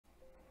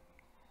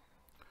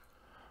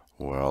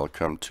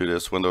Welcome to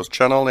this Windows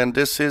channel, and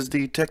this is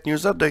the Tech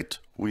News Update.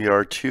 We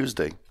are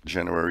Tuesday,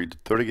 January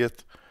 30th,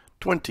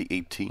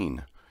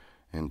 2018.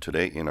 And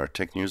today in our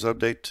Tech News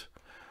Update,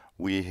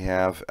 we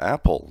have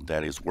Apple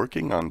that is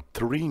working on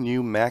 3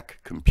 new Mac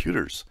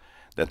computers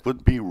that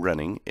would be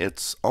running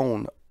its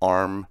own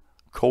ARM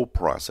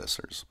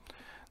coprocessors.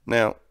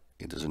 Now,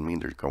 it doesn't mean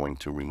they're going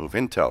to remove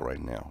Intel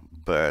right now,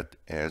 but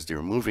as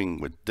they're moving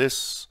with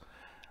this,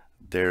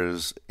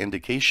 there's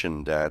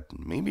indication that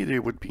maybe they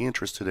would be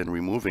interested in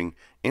removing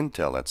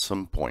Intel at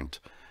some point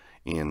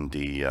in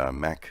the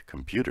Mac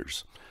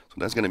computers. So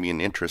that's going to be an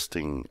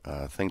interesting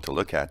thing to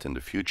look at in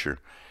the future.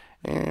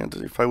 And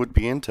if I would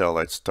be Intel,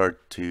 I'd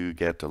start to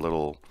get a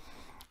little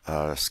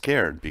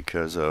scared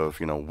because of,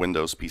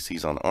 Windows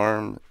PCs on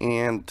ARM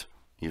and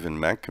even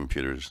Mac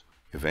computers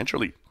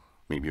eventually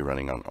maybe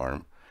running on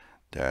ARM.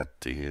 That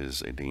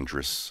is a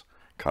dangerous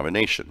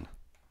combination.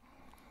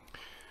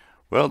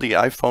 Well, the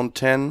iPhone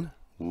X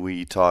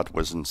we thought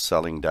wasn't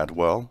selling that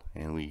well,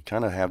 and we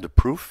kind of have the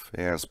proof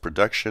as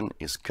production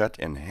is cut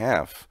in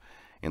half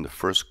in the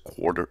first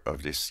quarter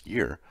of this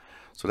year.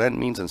 So that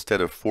means instead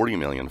of 40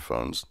 million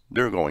phones,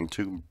 they're going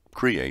to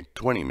create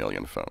 20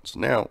 million phones.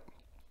 Now,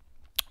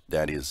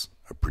 that is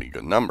a pretty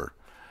good number,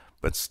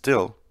 but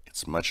still,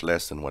 it's much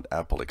less than what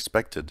Apple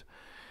expected.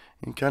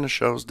 It kind of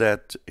shows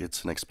that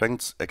it's an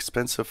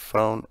expensive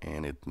phone,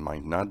 and it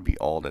might not be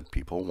all that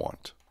people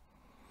want.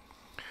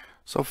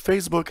 So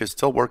Facebook is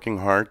still working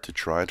hard to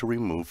try to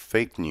remove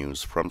fake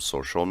news from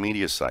social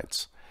media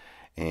sites.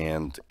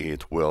 And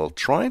it will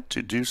try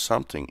to do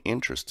something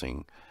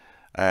interesting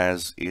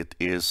as it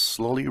is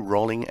slowly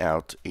rolling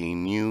out a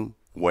new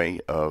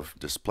way of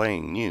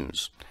displaying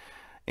news.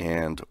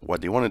 And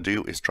what they want to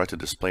do is try to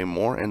display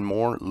more and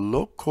more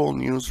local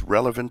news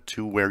relevant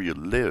to where you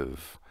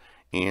live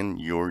in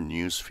your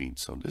news feed.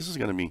 So this is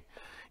going to be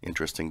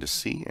interesting to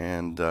see.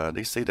 And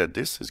they say that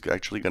this is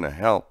actually going to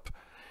help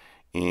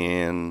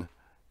in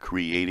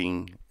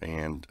creating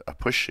and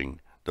pushing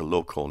the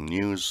local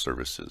news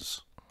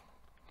services.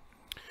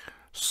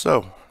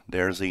 So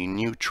there's a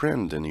new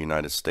trend in the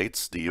United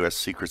States. The U.S.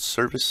 Secret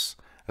Service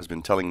has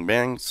been telling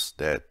banks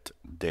that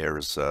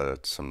there's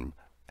some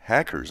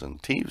hackers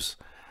and thieves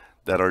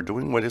that are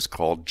doing what is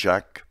called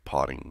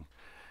jackpotting.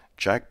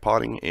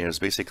 Jackpotting is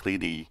basically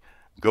the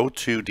go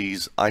to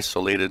these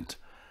isolated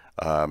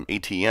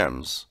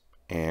ATMs,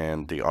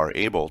 and they are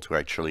able to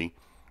actually,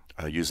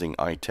 using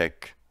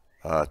high-tech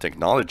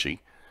technology,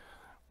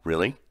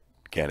 really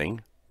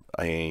getting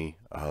a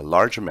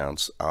large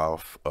amounts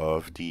of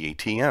the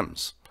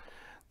ATMs.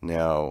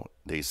 Now,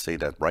 they say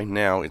that right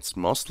now it's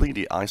mostly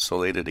the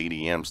isolated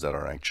ATMs that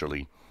are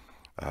actually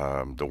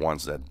the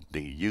ones that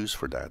they use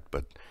for that,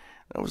 but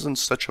that wasn't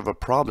such of a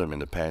problem in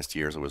the past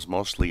years. It was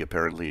mostly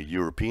apparently a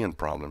European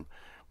problem.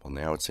 Well,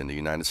 now it's in the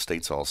United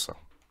States also.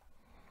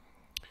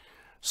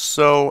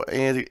 So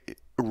a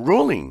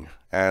ruling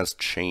has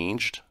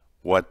changed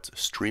what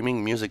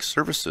streaming music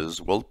services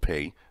will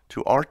pay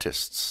to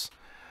artists.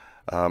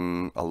 A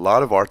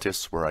lot of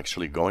artists were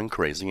actually going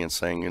crazy and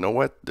saying, you know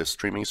what, the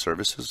streaming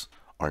services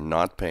are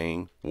not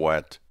paying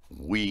what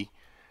we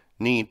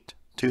need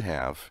to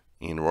have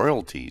in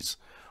royalties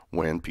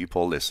when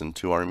people listen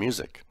to our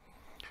music.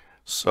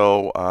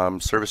 So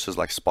services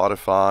like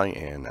Spotify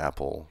and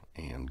Apple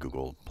and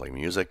Google Play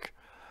Music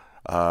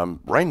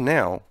right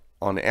now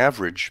on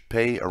average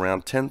pay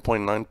around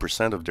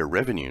 10.9% of their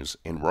revenues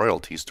in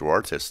royalties to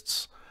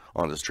artists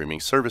on the streaming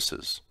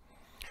services.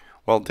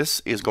 Well,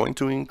 this is going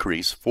to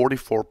increase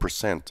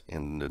 44%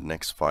 in the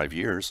next 5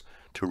 years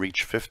to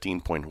reach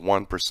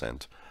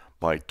 15.1%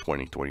 by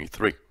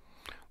 2023.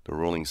 The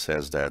ruling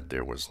says that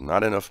there was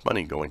not enough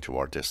money going to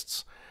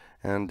artists,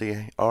 and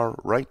they are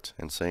right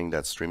in saying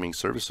that streaming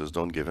services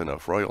don't give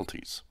enough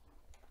royalties.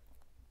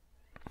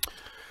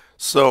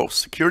 So,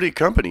 security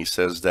company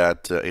says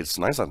that it's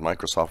nice that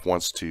Microsoft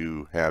wants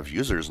to have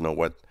users know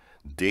what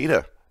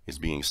data is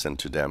being sent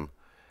to them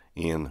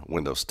in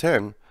Windows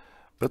 10,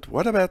 but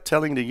what about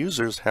telling the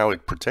users how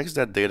it protects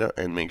that data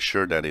and make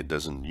sure that it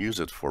doesn't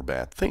use it for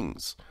bad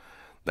things?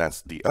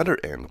 That's the other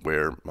end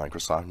where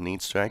Microsoft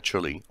needs to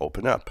actually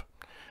open up.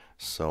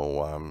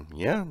 So,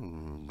 yeah,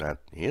 that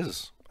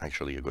is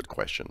actually a good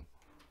question.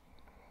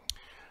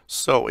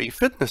 So, a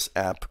fitness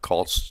app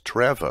called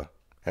Strava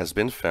has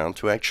been found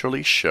to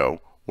actually show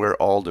where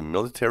all the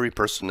military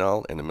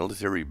personnel and the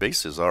military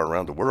bases are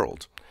around the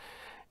world.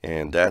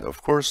 And that,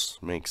 of course,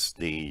 makes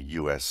the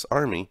U.S.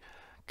 Army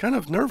kind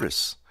of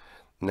nervous.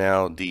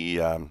 Now,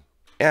 the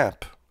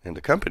app and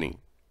the company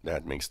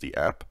that makes the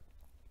app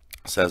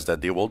says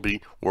that they will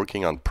be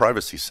working on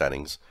privacy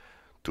settings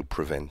to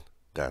prevent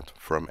that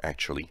from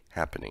actually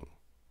happening.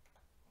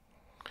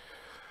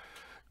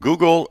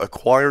 Google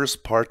acquires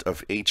part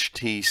of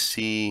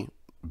HTC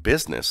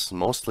business,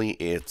 mostly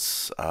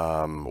its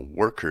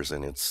workers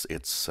and its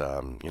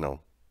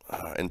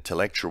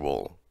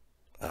intellectual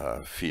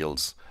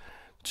fields,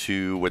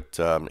 with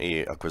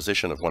a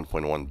acquisition of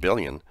 1.1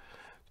 billion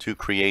to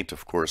create,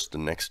 of course, the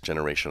next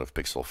generation of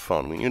Pixel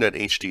phone. We knew that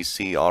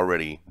HTC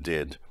already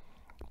did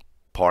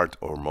part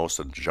or most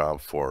of the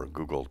job for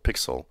Google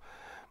Pixel,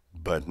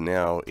 but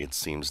now it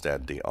seems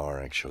that they are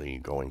actually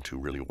going to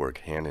really work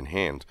hand in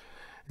hand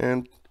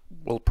and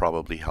will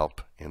probably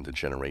help in the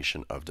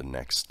generation of the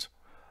next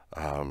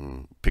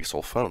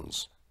Pixel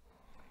phones.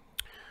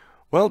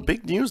 Well,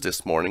 big news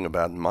this morning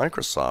about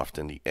Microsoft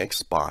and the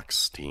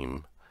Xbox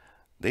team.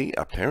 They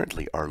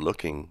apparently are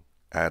looking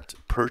at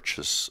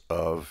purchase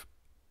of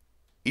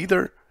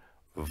either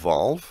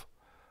Valve,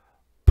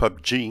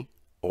 PUBG,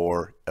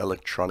 or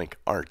Electronic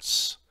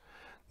Arts.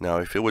 Now,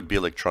 if it would be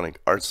Electronic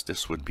Arts,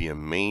 this would be a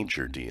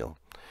major deal.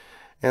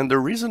 And the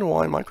reason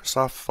why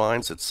Microsoft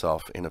finds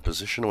itself in a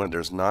position when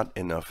there's not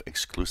enough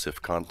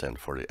exclusive content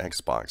for the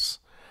Xbox,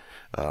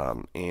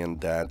 and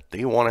that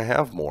they want to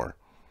have more.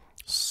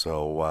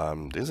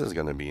 So this is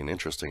going to be an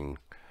interesting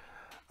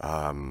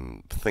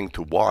thing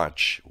to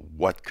watch.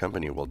 What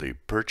company will they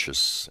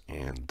purchase,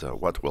 and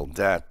what will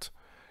that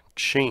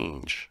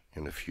change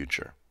in the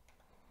future?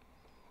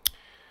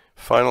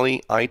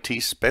 Finally,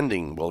 IT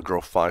spending will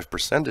grow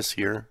 5% this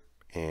year,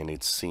 and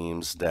it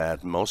seems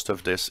that most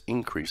of this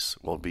increase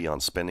will be on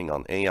spending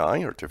on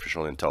AI,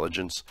 artificial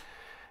intelligence,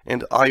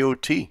 and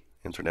IoT,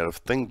 Internet of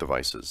Things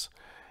devices.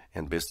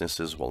 And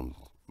businesses will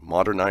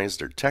modernize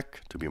their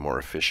tech to be more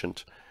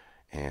efficient.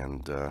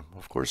 And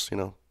of course,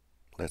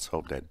 let's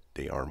hope that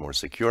they are more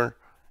secure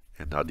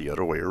and not the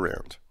other way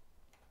around.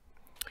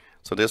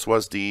 So this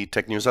was the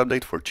Tech News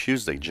Update for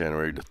Tuesday,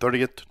 January the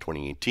 30th,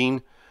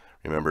 2018.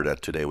 Remember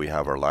that today we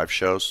have our live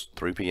shows,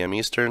 3 p.m.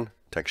 Eastern,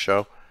 Tech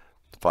Show,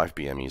 5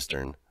 p.m.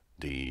 Eastern,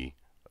 the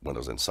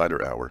Windows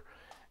Insider Hour.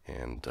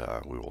 And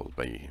we will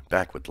be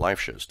back with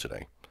live shows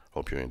today.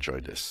 Hope you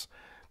enjoyed this.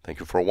 Thank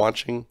you for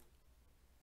watching.